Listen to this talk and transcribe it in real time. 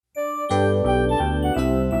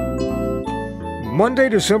Monday,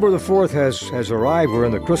 December the 4th has arrived. We're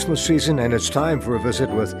in the Christmas season, and it's time for a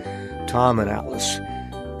visit with Tom and Alice.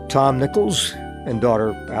 Tom Nichols and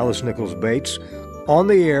daughter Alice Nichols Bates on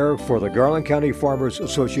the air for the Garland County Farmers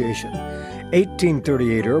Association,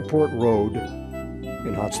 1838 Airport Road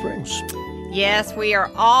in Hot Springs. Yes, we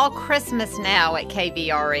are all Christmas now at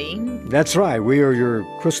KVRE. That's right. We are your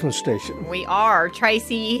Christmas station. We are.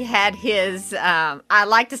 Tracy had his, I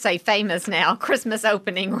like to say famous now, Christmas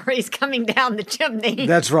opening where he's coming down the chimney.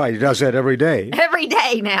 That's right. He does that every day. Every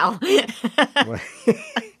day now.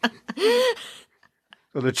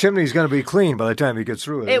 So the chimney's going to be clean by the time he gets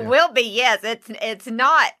through it. It will be, yes. It's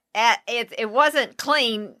not. It wasn't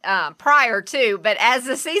clean prior to, but as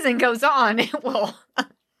the season goes on, it will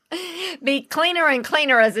be cleaner and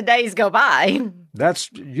cleaner as the days go by.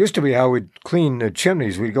 That's used to be how we'd clean the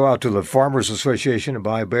chimneys. We'd go out to the Farmers Association and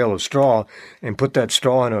buy a bale of straw and put that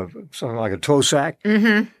straw in something like a tow sack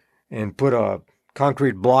and put a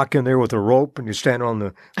concrete block in there with a rope, and you stand on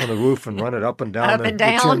the roof and run it up and down,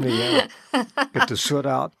 the chimney. Get the soot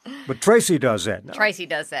out. But Tracy does that now. Tracy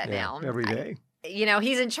does that now. Every day.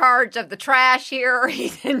 He's in charge of the trash here.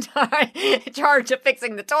 He's in charge of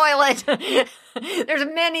fixing the toilet. There's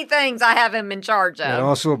many things I have him in charge of. And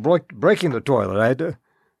also breaking the toilet. I had to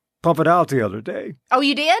pump it out the other day. Oh,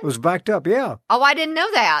 you did? It was backed up, yeah. Oh, I didn't know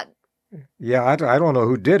that. Yeah, I don't know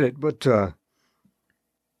who did it, but...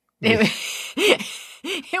 It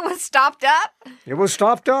was stopped up? It was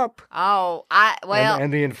stopped up. Oh,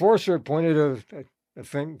 And the enforcer pointed a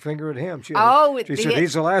finger at him. She said,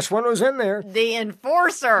 he's the last one who's in there. The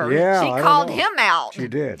enforcer. Yeah. She called him out. She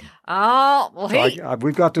did. Oh, well,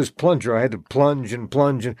 we've got this plunger. I had to plunge, and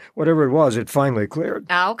whatever it was, it finally cleared.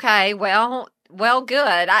 Okay, well,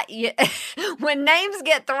 good. When names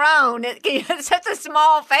get thrown, it's such a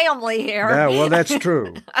small family here. Yeah, well, that's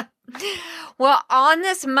true. Well, on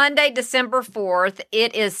this Monday, December 4th,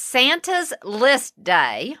 it is Santa's List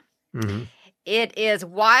Day. Mm-hmm. It is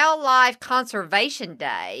Wildlife Conservation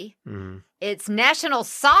Day. Mm-hmm. It's National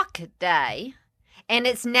Sock Day. And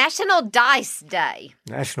it's National Dice Day.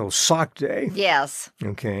 National Sock Day? Yes.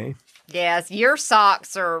 Okay. Yes, your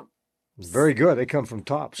socks are... Very good. They come from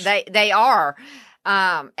Tops. They are.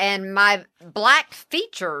 And my black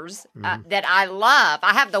features that I love,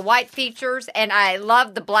 I have the white features and I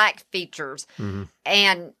love the black features. Mm-hmm.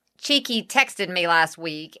 And Cheeky texted me last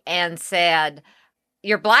week and said,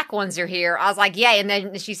 your black ones are here. I was like, yay. And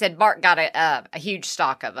then she said, Bart got a huge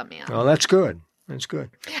stock of them in. Oh, that's good. That's good.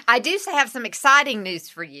 I do have some exciting news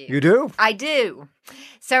for you. You do? I do.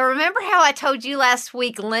 So remember how I told you last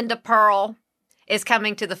week Linda Pearl is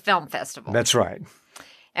coming to the film festival? That's right.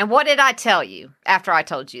 And what did I tell you after I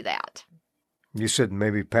told you that? You said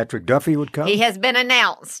maybe Patrick Duffy would come? He has been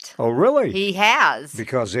announced. Oh, really? He has.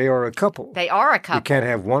 Because they are a couple. They are a couple. You can't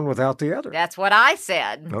have one without the other. That's what I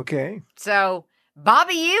said. Okay. So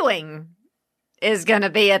Bobby Ewing is going to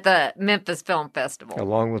be at the Memphis Film Festival.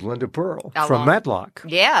 Along with Linda Pearl from Matlock.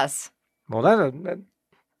 Yes. Well,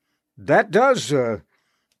 that does...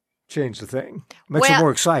 change the thing. Makes it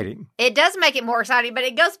more exciting. It does make it more exciting, but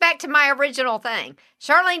it goes back to my original thing.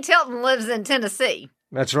 Charlene Tilton lives in Tennessee.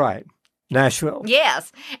 That's right. Nashville.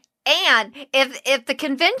 Yes. And if the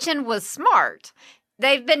convention was smart,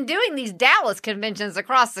 they've been doing these Dallas conventions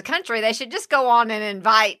across the country. They should just go on and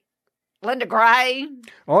invite Linda Gray.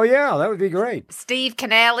 Oh, yeah. That would be great. Steve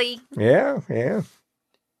Canelli. Yeah.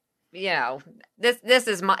 This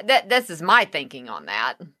is my thinking on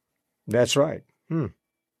that. That's right.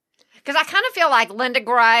 Because I kind of feel like Linda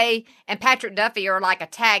Gray and Patrick Duffy are like a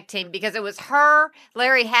tag team because it was her,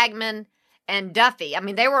 Larry Hagman, and Duffy. I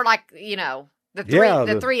mean, they were like, the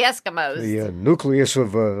three Eskimos. The nucleus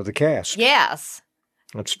of the cast. Yes.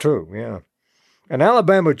 That's true, yeah. An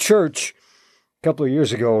Alabama church a couple of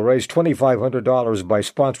years ago raised $2,500 by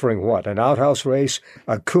sponsoring what? An outhouse race,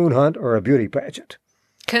 a coon hunt, or a beauty pageant?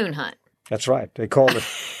 Coon hunt. That's right. They called it.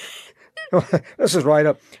 This is right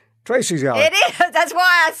up Tracy's alley. It is. That's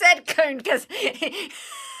why I said coon, because...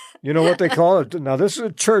 You know what they call it? Now, this is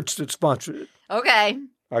a church that sponsored it. Okay.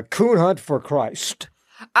 A coon hunt for Christ.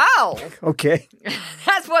 Oh. Okay.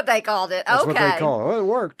 That's what they called it. That's okay. what they call it. Well, it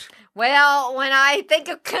worked. Well, when I think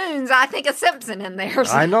of coons, I think of Simpson in there.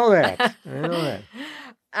 So. I know that.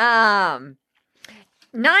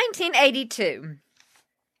 1982.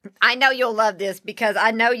 I know you'll love this because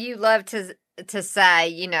I know you love to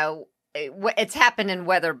say, it's happened in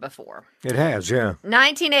weather before. It has, yeah.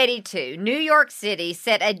 1982, New York City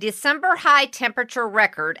set a December high temperature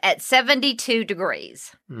record at 72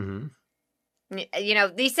 degrees. Mm-hmm.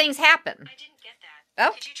 These things happen. I didn't get that.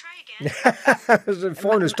 Oh. Could you try again? The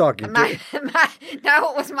phone is talking to you.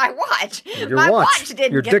 No, it was my watch. Your my watch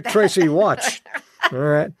didn't Your get Dick that. Tracy watch. All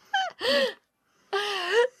right.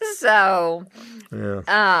 So, Yeah.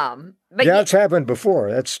 but Yeah, it's happened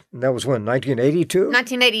before. That was when, 1982?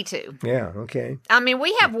 1982. Yeah, okay. I mean,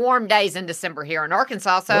 we have warm days in December here in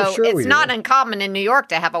Arkansas, so Well, sure we it's not do. uncommon in New York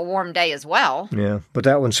to have a warm day as well. Yeah, but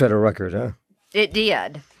that one set a record, huh? It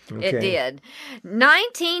did. It Okay. did.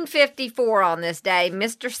 1954 on this day,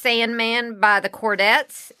 Mr. Sandman by the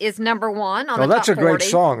Chordettes is number one on Oh, the that's top a great 40.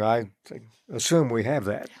 song. I assume we have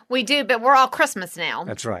that. We do, but we're all Christmas now.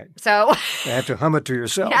 That's right. So You have to hum it to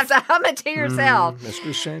yourself. you have to hum it to yourself.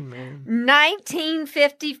 Mr. Sandman.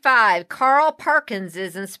 1955, Carl Perkins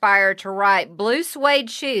is inspired to write Blue Suede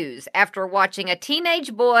Shoes after watching a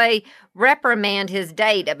teenage boy reprimand his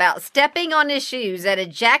date about stepping on his shoes at a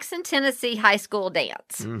Jackson, Tennessee high school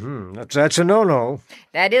dance. Mm-hmm. That's a no-no.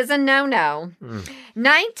 That is a no-no.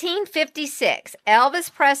 1956,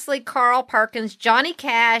 Elvis Presley, Carl Perkins, Johnny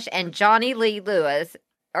Cash, and Jerry Lee Lewis,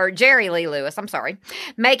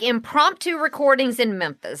 make impromptu recordings in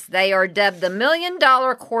Memphis. They are dubbed the $1 Million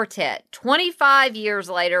Quartet 25 years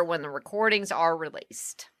later when the recordings are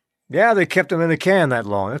released. Yeah, they kept them in the can that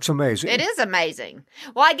long. That's amazing. It is amazing.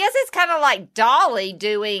 Well, I guess it's kind of like Dolly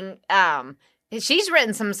doing, she's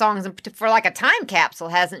written some songs for like a time capsule,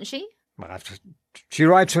 hasn't she? She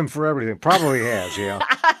writes him for everything. Probably has, yeah.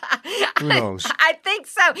 Who knows? I think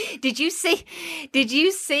so. Did you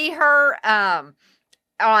see her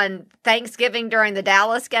on Thanksgiving during the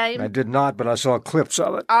Dallas game? I did not, but I saw clips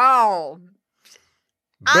of it. Oh,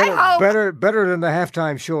 Better, I hope better than the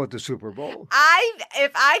halftime show at the Super Bowl.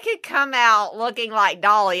 if I could come out looking like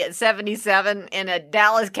Dolly at 77 in a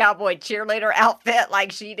Dallas Cowboy cheerleader outfit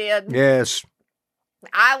like she did, Yes.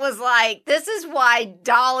 I was like, this is why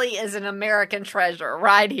Dolly is an American treasure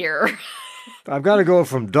right here. I've got to go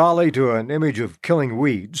from Dolly to an image of killing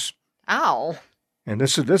weeds. Oh, And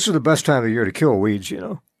this is the best time of year to kill weeds, you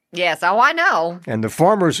know. yes. Oh, I know. And the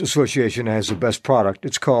Farmers Association has the best product.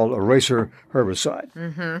 It's called Eraser Herbicide.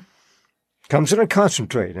 Mm-hmm. Comes in a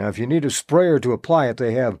concentrate. Now, if you need a sprayer to apply it,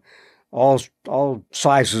 they have all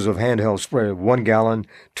sizes of handheld sprayer, 1 gallon,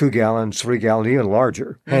 2 gallons, 3 gallon, even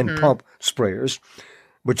larger hand pump sprayers.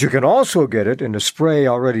 But you can also get it in a spray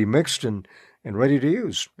already mixed and ready to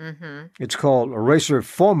use. Mm-hmm. It's called Eraser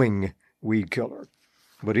Foaming Weed Killer.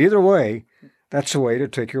 But either way, that's the way to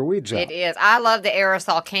take your weeds out. It is. I love the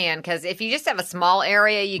aerosol can because if you just have a small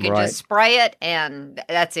area, you can Right. just spray it and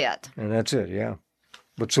that's it. And that's it, yeah.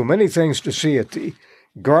 But so many things to see at the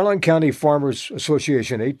Garland County Farmers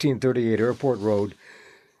Association, 1838 Airport Road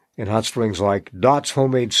in Hot Springs, like Dot's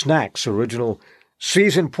Homemade Snacks, original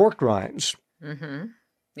seasoned pork rinds. Mm-hmm.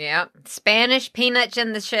 Yeah. Spanish peanuts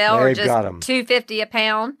in the shell are They've just got 'em. $2.50 a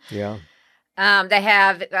pound. Yeah. They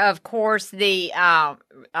have, of course, the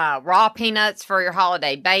raw peanuts for your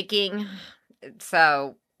holiday baking.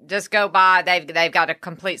 So just go by. They've got a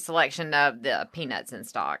complete selection of the peanuts in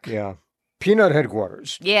stock. Yeah. Peanut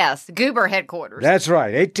Headquarters. Yes, Goober headquarters. That's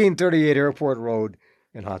right, 1838 Airport Road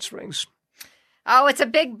in Hot Springs. Oh, it's a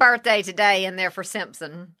big birthday today in there for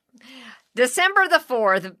Simpson. December the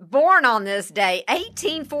 4th, born on this day,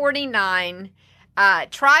 1849,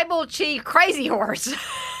 tribal chief Crazy Horse.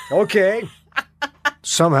 Okay.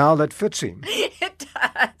 Somehow that fits him. It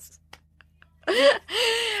does.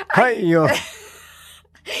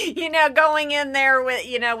 Going in there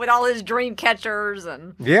with all his dream catchers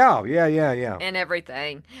and Yeah. and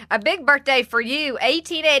everything. A big birthday for you,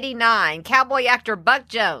 1889, cowboy actor Buck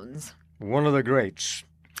Jones. One of the greats.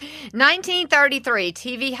 1933,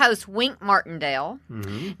 TV host Wink Martindale.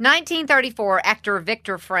 Mm-hmm. 1934, actor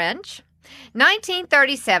Victor French.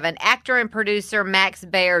 1937, actor and producer Max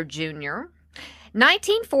Baer Jr.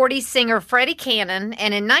 1940, singer Freddie Cannon.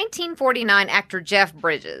 And in 1949, actor Jeff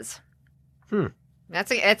Bridges.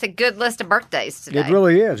 That's a good list of birthdays today. It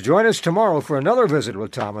really is. Join us tomorrow for another visit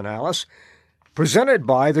with Tom and Alice, presented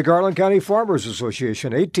by the Garland County Farmers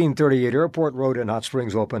Association, 1838 Airport Road in Hot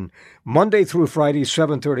Springs, open Monday through Friday,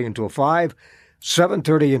 7:30 until 5,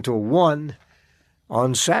 7:30 until 1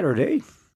 on Saturday.